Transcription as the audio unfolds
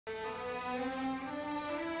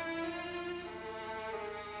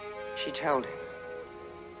She told him.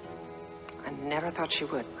 I never thought she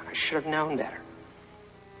would. I should have known better.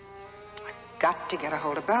 I've got to get a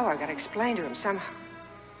hold of Bo. I've got to explain to him somehow.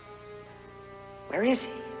 Where is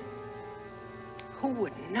he? Who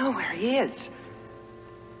would know where he is?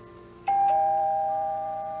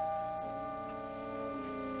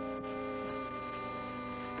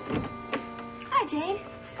 Hi, Jane.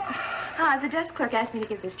 The desk clerk asked me to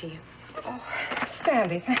give this to you. Oh,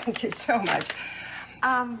 Sandy, thank you so much.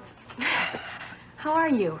 How are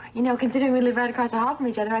you? You know, considering we live right across the hall from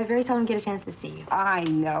each other, I very seldom get a chance to see you. I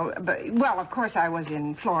know, but, well, of course, I was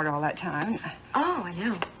in Florida all that time. Oh, I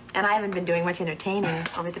know. And I haven't been doing much entertaining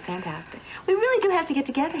over at the penthouse, but we really do have to get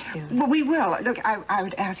together soon. Well, we will. Look, I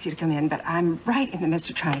would ask you to come in, but I'm right in the midst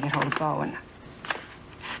of trying to get hold of Bo, and,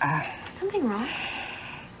 Something wrong?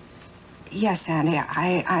 Yes, Sandy,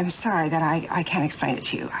 I'm sorry that I can't explain it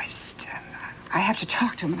to you. I have to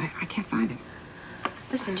talk to him, and I can't find him.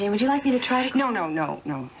 Listen, Jane, would you like me to try to...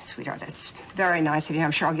 No, sweetheart. That's very nice of you.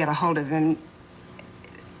 I'm sure I'll get a hold of him.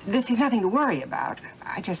 This is nothing to worry about.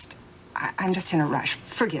 I'm just in a rush.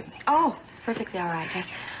 Forgive me. Oh, it's perfectly all right.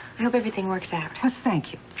 I hope everything works out. Well,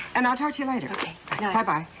 thank you. And I'll talk to you later. Okay.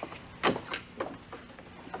 Bye-bye.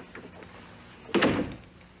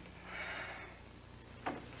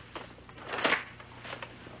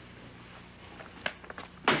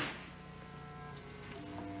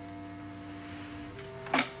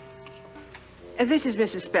 This is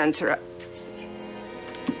Mrs. Spencer.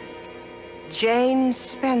 Jane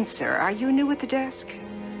Spencer. Are you new at the desk?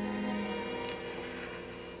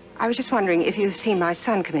 I was just wondering if you've seen my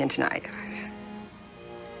son come in tonight.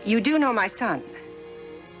 You do know my son?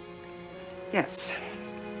 Yes.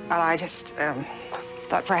 Well, I just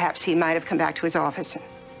thought perhaps he might have come back to his office.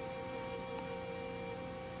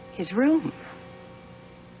 His room?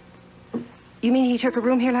 You mean he took a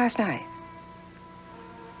room here last night?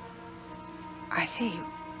 I see.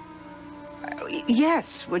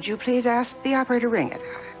 Yes, would you please ask the operator to ring it?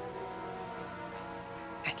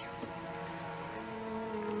 Thank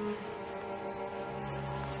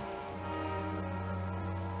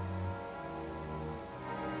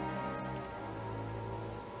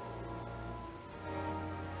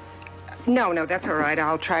you. No, that's all right.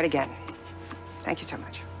 I'll try it again. Thank you so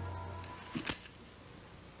much.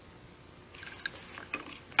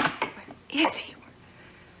 Where is he?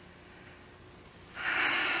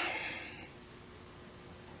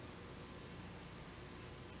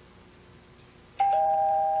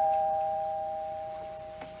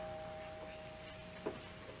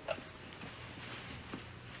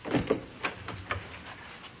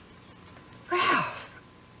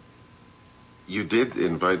 You did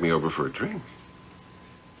invite me over for a drink.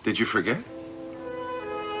 Did you forget?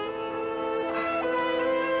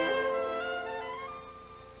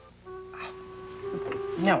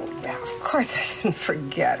 No, of course I didn't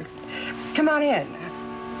forget. Come on in.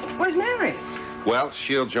 Where's Mary? Well,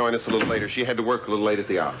 she'll join us a little later. She had to work a little late at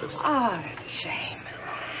the office. Oh, that's a shame.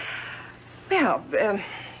 Well,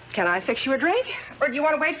 can I fix you a drink? Or do you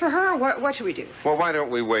want to wait for her, or what should we do? Well, why don't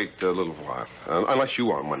we wait a little while? Unless you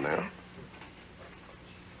want one now.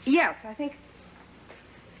 Yes, I think...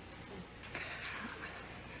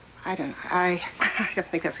 I don't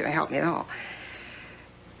think that's going to help me at all.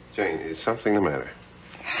 Jane, is something the matter?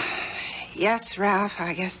 Yes, Ralph,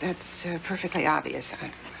 I guess that's perfectly obvious.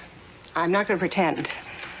 I'm not going to pretend.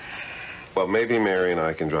 Well, maybe Mary and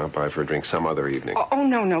I can drop by for a drink some other evening. Oh,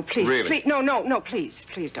 no, please. Really? Please, no,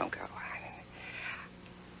 please don't go.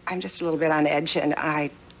 I'm just a little bit on edge, and I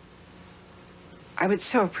would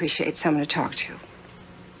so appreciate someone to talk to.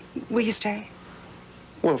 Will you stay?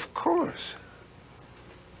 Well, of course.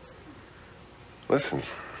 Listen,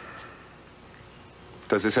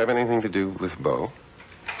 does this have anything to do with Bo?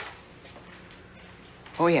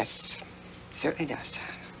 Oh, yes, it certainly does.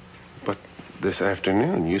 But this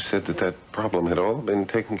afternoon, you said that problem had all been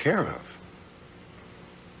taken care of.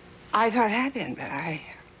 I thought it had been, but I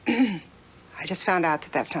just found out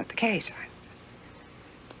that that's not the case.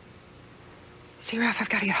 See, Ralph, I've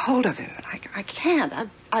got to get hold of him. I can't.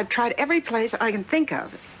 I've tried every place I can think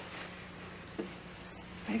of.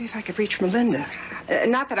 Maybe if I could reach Melinda.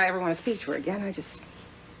 Not that I ever want to speak to her again. I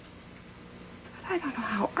don't know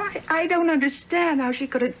how. I don't understand how she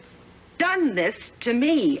could have done this to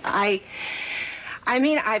me. I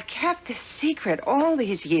mean, I've kept this secret all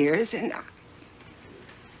these years, and...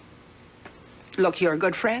 Look, you're a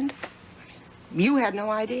good friend. You had no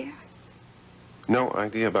idea. No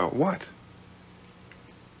idea about what?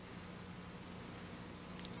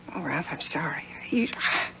 Oh, Ralph, I'm sorry. You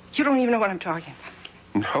don't even know what I'm talking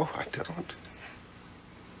about. No, I don't.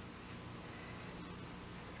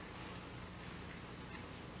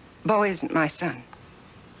 Bo isn't my son.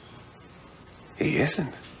 He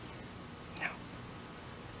isn't? No.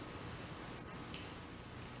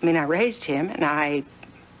 I mean, I raised him, and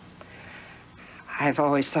I've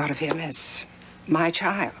always thought of him as my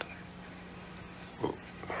child. Well,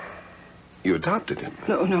 you adopted him?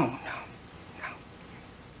 No.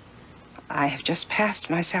 I have just passed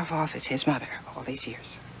myself off as his mother all these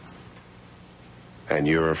years. And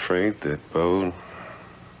you're afraid that Bo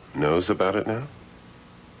knows about it now?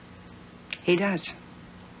 He does. He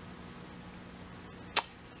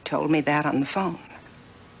told me that on the phone.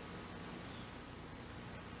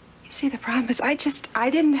 You see, the problem is I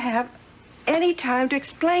didn't have any time to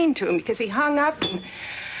explain to him because he hung up and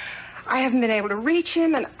I haven't been able to reach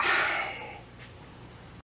him and